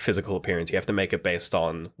like physical appearance. You have to make it based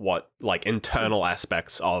on what like internal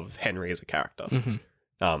aspects of Henry as a character.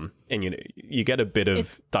 And you get a bit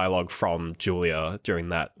of dialogue from Julia during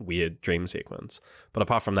that weird dream sequence, but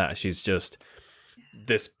apart from that, she's just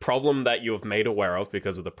this problem that you have made aware of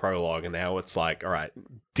because of the prologue, and now it's like, all right,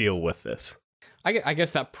 deal with this. I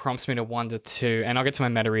guess that prompts me to wonder too, and I'll get to my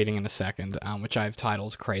meta reading in a second, which I've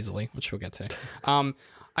titled Crazily, which we'll get to.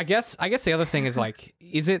 I guess the other thing is like,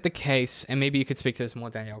 is it the case, and maybe you could speak to this more,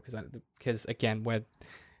 Danielle, because again, we're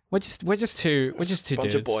just two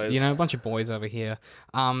dudes, of boys. you know, a bunch of boys over here.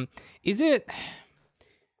 Is it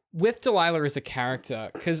with Delilah as a character?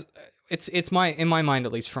 Because it's in my mind,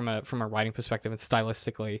 at least from a writing perspective and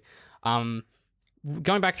stylistically,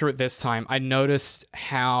 going back through it this time, I noticed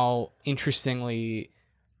how interestingly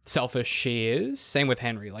selfish she is. Same with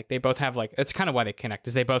Henry. Like they both have like, it's kind of why they connect,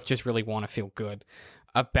 is they both just really want to feel good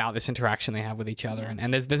about this interaction they have with each other.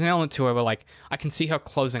 And there's an element to it where like I can see her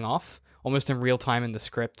closing off almost in real time in the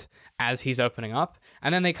script as he's opening up,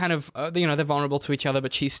 and then they kind of they're vulnerable to each other,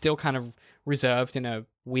 but she's still kind of reserved in a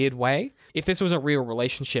weird way. If this was a real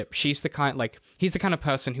relationship, he's the kind of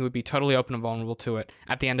person who would be totally open and vulnerable to it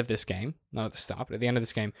at the end of this game, not at the start, but at the end of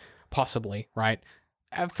this game, possibly, right?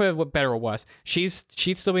 For better or worse, she'd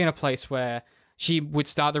still be in a place where she would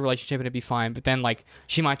start the relationship and it'd be fine, but then like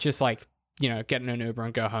she might just like get in an Uber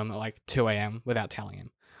and go home at like 2 a.m. without telling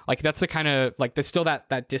him. Like that's the kind of like there's still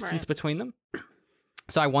that distance between them.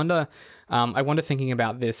 So I wonder thinking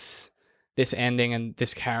about this ending and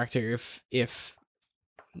this character, if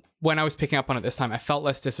when I was picking up on it this time, I felt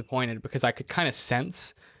less disappointed because I could kind of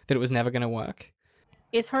sense that it was never going to work.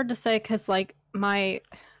 It's hard to say because like my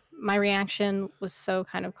reaction was so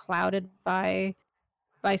kind of clouded by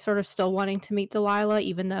sort of still wanting to meet Delilah,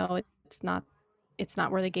 even though it's not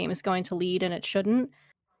where the game is going to lead, and it shouldn't.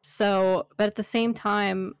 So, but at the same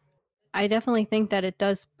time, I definitely think that it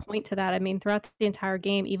does point to that. I mean, throughout the entire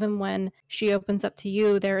game, even when she opens up to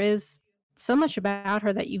you, there is so much about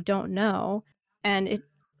her that you don't know, and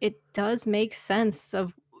it does make sense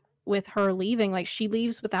with her leaving. Like she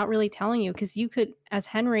leaves without really telling you, because you could, as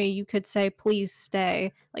Henry, you could say, "Please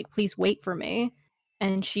stay," like "Please wait for me,"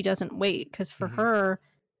 and she doesn't wait because for her,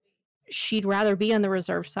 she'd rather be on the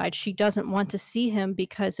reserve side. She doesn't want to see him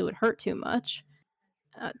because it would hurt too much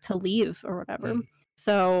to leave or whatever.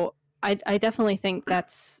 So I definitely think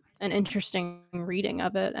that's an interesting reading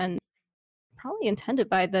of it, and probably intended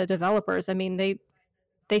by the developers. I mean,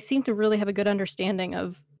 they seem to really have a good understanding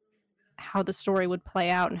of how the story would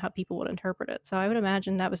play out and how people would interpret it. So I would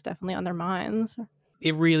imagine that was definitely on their minds.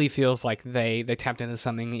 It really feels like they tapped into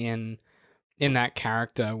something in that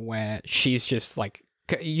character where she's just like,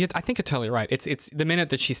 I think you're totally right. It's the minute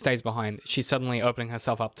that she stays behind, she's suddenly opening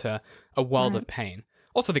herself up to a world of pain.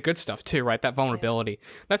 Also the good stuff too, right? That vulnerability.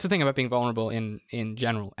 That's the thing about being vulnerable in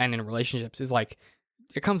general and in relationships, is like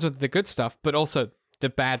it comes with the good stuff, but also the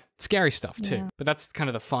bad, scary stuff too. But that's kind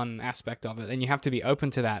of the fun aspect of it, and you have to be open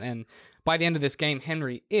to that. And by the end of this game,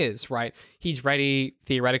 Henry is, right? He's ready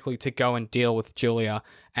theoretically to go and deal with Julia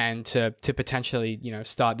and to potentially,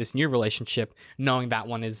 start this new relationship, knowing that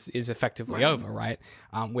one is effectively over, right?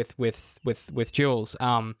 With Jules.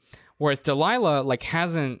 Whereas Delilah like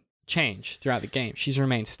hasn't changed throughout the game. She's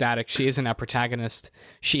remained static. She isn't our protagonist.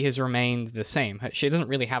 She has remained the same. She doesn't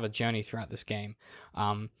really have a journey throughout this game.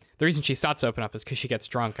 The reason she starts to open up is because she gets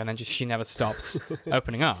drunk and then she never stops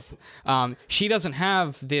opening up. She doesn't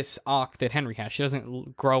have this arc that Henry has. She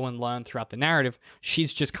doesn't grow and learn throughout the narrative.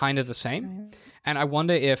 She's just kind of the same. Right. And I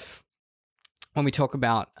wonder if when we talk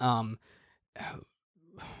about them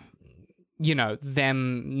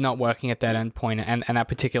not working at that end point and that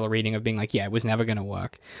particular reading of being like, yeah, it was never going to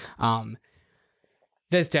work.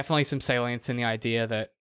 There's definitely some salience in the idea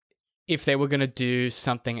that if they were going to do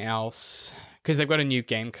something else, because they've got a new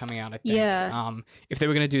game coming out, I think. Yeah. If they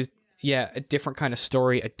were going to do, a different kind of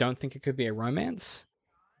story, I don't think it could be a romance.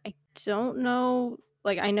 I don't know.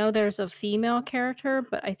 Like, I know there's a female character,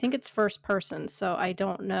 but I think it's first person, so I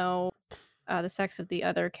don't know the sex of the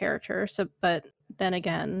other character. So, but then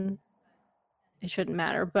again, it shouldn't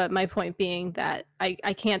matter. But my point being that I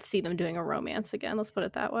can't see them doing a romance again. Let's put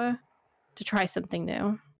it that way. To try something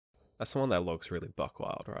new. That's the one that looks really buck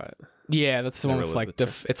wild, right? Yeah, that's the one with like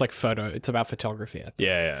it's like photo. It's about photography. I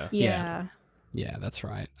think. Yeah. Yeah, that's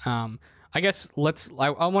right. I guess I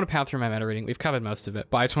want to power through my meta reading. We've covered most of it,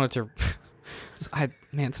 but I just wanted to.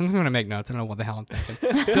 Sometimes I'm going to make notes. I don't know what the hell I'm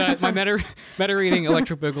thinking. So my meta reading,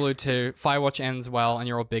 Electric Boogaloo 2, Firewatch ends well, and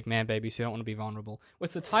you're all big man babies, so you don't want to be vulnerable.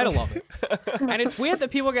 What's the title of it? And it's weird that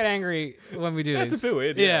people get angry when we do this. That's a bit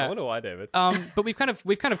weird. Yeah. I wonder why, David. But we've kind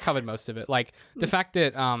of covered most of it. Like the fact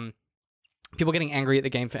that people getting angry at the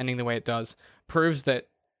game for ending the way it does proves that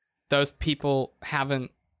those people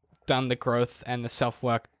haven't done the growth and the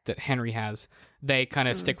self-work that Henry has. They kind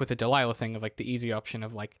of stick with the Delilah thing of like the easy option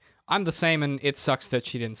of like, I'm the same and it sucks that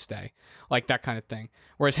she didn't stay. Like that kind of thing.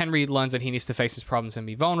 Whereas Henry learns that he needs to face his problems and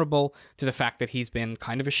be vulnerable to the fact that he's been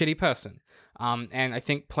kind of a shitty person. And I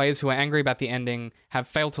think players who are angry about the ending have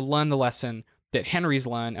failed to learn the lesson that Henry's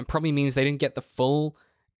learned, and probably means they didn't get the full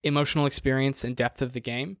emotional experience and depth of the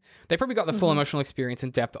game. They probably got the full emotional experience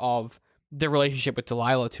and depth of their relationship with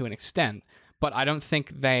Delilah to an extent, but I don't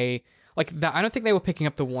think they I don't think they were picking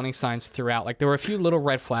up the warning signs throughout. Like there were a few little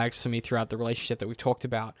red flags for me throughout the relationship that we've talked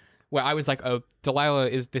about, where I was like, oh, Delilah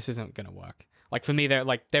this isn't gonna work. Like for me, they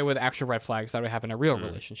were the actual red flags that I would have in a real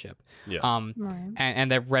relationship. Yeah. Right. And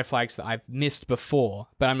they're red flags that I've missed before,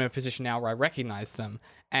 but I'm in a position now where I recognize them.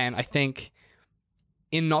 And I think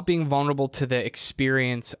in not being vulnerable to the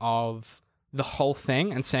experience of the whole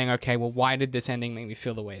thing and saying, okay, well, why did this ending make me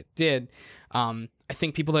feel the way it did? I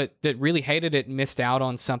think people that really hated it missed out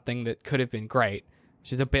on something that could have been great,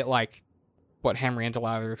 which is a bit like what Henry and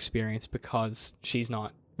Delilah experienced, because she's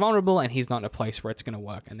not vulnerable and he's not in a place where it's going to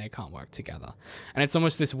work and they can't work together. And it's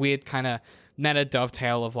almost this weird kind of meta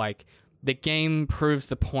dovetail of like, the game proves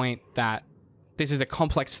the point that this is a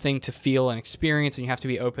complex thing to feel and experience, and you have to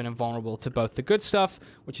be open and vulnerable to both the good stuff,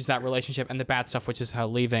 which is that relationship, and the bad stuff, which is her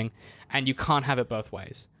leaving, and you can't have it both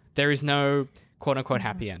ways. There is no quote-unquote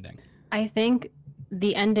happy ending. I think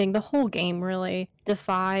the ending, the whole game really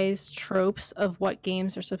defies tropes of what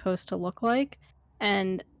games are supposed to look like,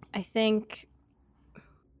 and I think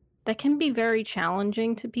that can be very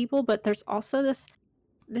challenging to people, but there's also this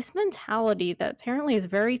mentality that apparently is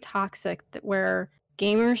very toxic, that where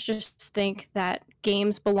gamers just think that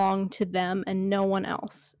games belong to them and no one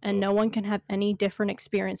else, and no one can have any different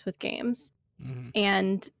experience with games.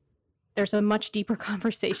 And there's a much deeper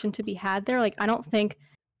conversation to be had there. Like, I don't think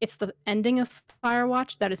it's the ending of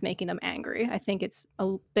Firewatch that is making them angry. I think it's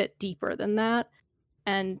a bit deeper than that,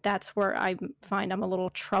 and that's where I find I'm a little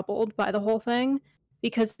troubled by the whole thing,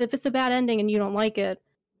 because if it's a bad ending and you don't like it,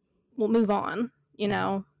 we'll move on,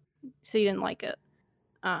 so you didn't like it.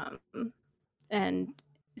 And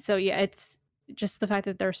so, yeah, it's just the fact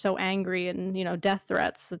that they're so angry and, death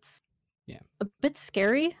threats. It's a bit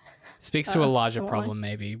scary. Speaks to a larger problem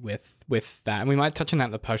maybe with that. And we might touch on that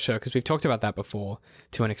in the post show, because we've talked about that before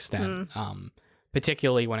to an extent,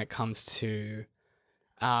 particularly when it comes to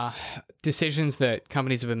decisions that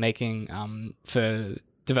companies have been making for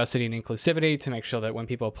diversity and inclusivity, to make sure that when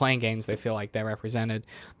people are playing games, they feel like they're represented.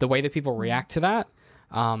 The way that people react to that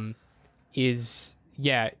is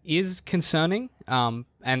concerning. And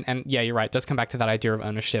yeah, you're right. It does come back to that idea of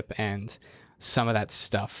ownership and some of that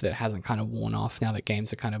stuff that hasn't kind of worn off now that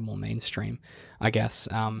games are kind of more mainstream, I guess.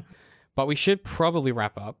 But we should probably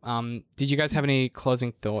wrap up. Did you guys have any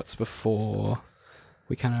closing thoughts before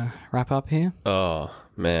we kind of wrap up here? Oh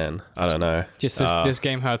man, I don't know. Just this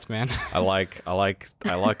game hurts, man. I like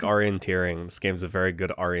orienteering. This game's a very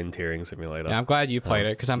good orienteering simulator. Yeah, I'm glad you played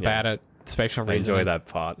it, because I'm bad at spatial reasoning. I enjoy that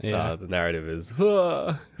part. The narrative is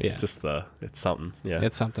it's something. Yeah,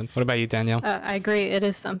 it's something. What about you, Danielle? I agree. It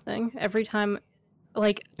is something. Every time,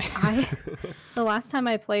 like the last time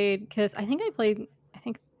I played, because I think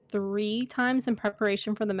 3 times in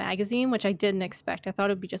preparation for the magazine, which I didn't expect. I thought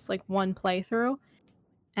it would be just like one playthrough.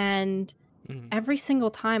 And every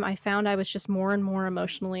single time I found I was just more and more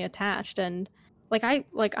emotionally attached. And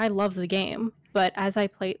I love the game, but as I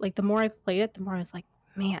played, like the more I played it, the more I was like,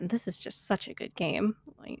 man, this is just such a good game.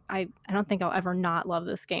 Like I don't think I'll ever not love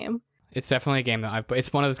this game. It's definitely a game that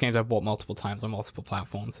it's one of those games I've bought multiple times on multiple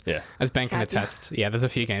platforms. Yeah. As Ben can Yeah. attest. Yeah, there's a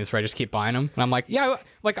few games where I just keep buying them. And I'm like, yeah,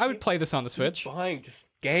 like I would play this on the Switch. Buying just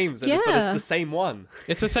games, but it's Yeah. the same one.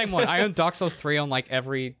 It's the same one. I own Dark Souls 3 on like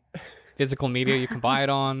every physical media you can buy it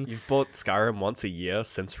on. You've bought Skyrim once a year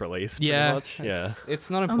since release, pretty Yeah. much. Yeah.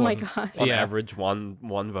 It's not Oh my important. gosh. On Yeah. average, one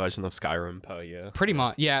version of Skyrim per year. Pretty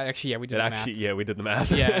much. Yeah, actually, yeah, we did It the actually, math. yeah, we did the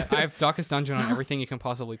math. Yeah, I have Darkest Dungeon on everything you can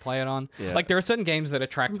possibly play it on. Yeah. Like there are certain games that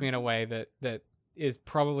attract me in a way that is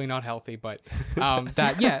probably not healthy, but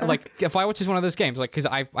like if I watch is one of those games, like because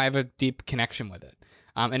I have a deep connection with it,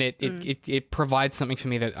 and it provides something for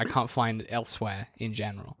me that I can't find elsewhere in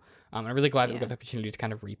general. I'm really glad that we got the opportunity to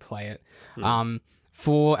kind of replay it.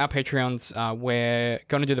 For our Patreons, we're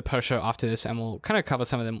going to do the post show after this, and we'll kind of cover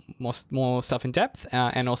some of the more stuff in depth,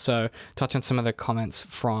 and also touch on some of the comments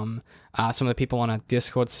from some of the people on our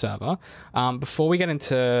Discord server. Before we get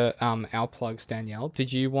into our plugs, Danielle,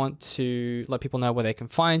 did you want to let people know where they can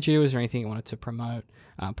find you? Is there anything you wanted to promote,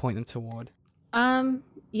 point them toward?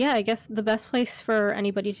 Yeah, I guess the best place for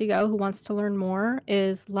anybody to go who wants to learn more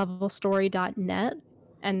is levelstory.net.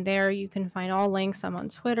 And there you can find all links. I'm on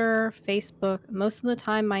Twitter, Facebook. Most of the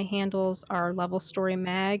time, my handles are Level Story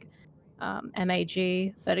Mag,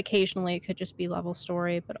 MAG, but occasionally it could just be Level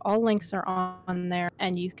Story. But all links are on there,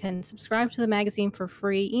 and you can subscribe to the magazine for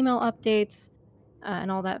free, email updates,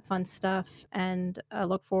 and all that fun stuff. And I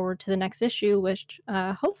look forward to the next issue, which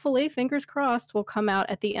hopefully, fingers crossed, will come out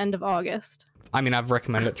at the end of August. I mean, I've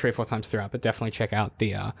recommended it 3 or 4 times throughout, but definitely check out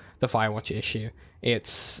the Firewatch issue.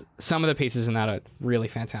 It's some of the pieces in that are really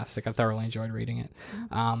fantastic. I thoroughly enjoyed reading it.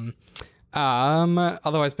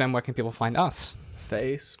 Otherwise, Ben, where can people find us?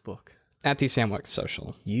 Facebook, At DCMWorks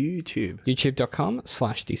Social. YouTube,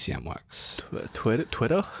 YouTube.com/DCMWorks. Twitter,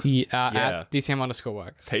 At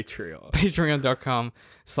DCM_works. Patreon.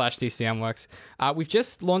 Patreon.com/DCMWorks. We've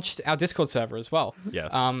just launched our Discord server as well.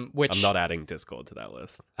 Yes. Which I'm not adding Discord to that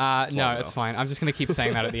list. no, long it's enough. fine. I'm just going to keep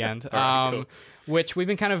saying that at the end. Alright, cool. Which we've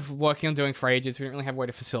been kind of working on doing for ages. We didn't really have a way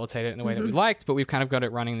to facilitate it in a way that we liked, but we've kind of got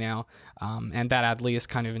it running now. And that Adley is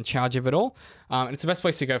kind of in charge of it all. And it's the best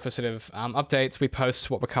place to go for sort of updates. We post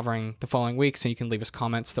what we're covering the following week, so you can leave us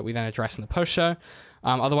comments that we then address in the post show.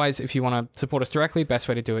 Otherwise, if you want to support us directly, best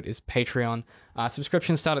way to do it is Patreon.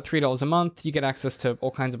 Subscriptions start at $3 a month. You get access to all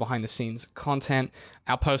kinds of behind-the-scenes content.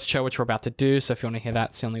 Our post show, which we're about to do, so if you want to hear that,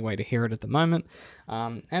 it's the only way to hear it at the moment.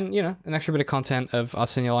 And, you know, an extra bit of content of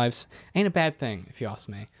us in your lives ain't a bad thing, if you ask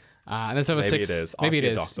me. And there's over Maybe 6... it is. Maybe Ask it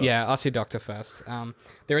your is. doctor. Yeah, ask your doctor first.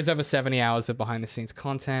 There is over 70 hours of behind-the-scenes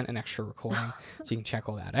content and extra recording, so you can check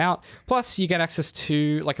all that out. Plus, you get access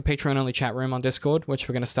to like a Patreon-only chat room on Discord, which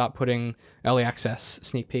we're going to start putting early access,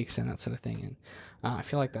 sneak peeks, and that sort of thing in. I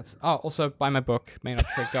feel like that's... Oh, also, buy my book,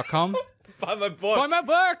 maynardtrick.com. Buy my book. Buy my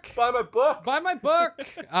book! Buy my book. Buy my book!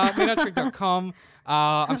 maynardtrick.com.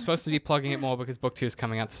 I'm supposed to be plugging it more because book 2 is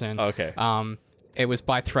coming out soon. Okay. It was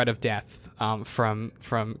by threat of death from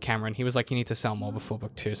Cameron. He was like, you need to sell more before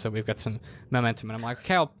book 2, so we've got some momentum. And I'm like,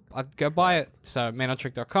 okay, I'll go buy it. So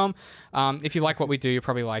maynardtrick.com. If you like what we do, you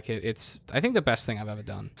probably like it. It's, I think, the best thing I've ever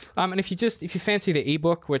done. And if you fancy the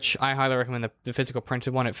ebook, which I highly recommend the physical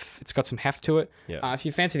printed one, it's got some heft to it. Yeah. If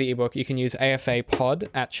you fancy the ebook, you can use AFA Pod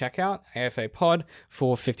at checkout, AFA Pod,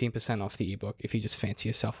 for 15% off the ebook if you just fancy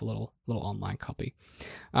yourself a little online copy.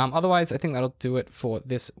 Otherwise, I think that'll do it for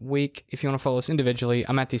this week. If you want to follow us individually,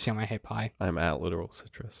 I'm at DCMIHatePie. I'm at Literal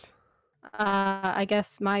Citrus. I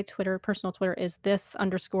guess my personal Twitter is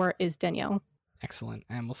this_is Danielle. Excellent.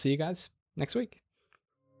 And we'll see you guys next week.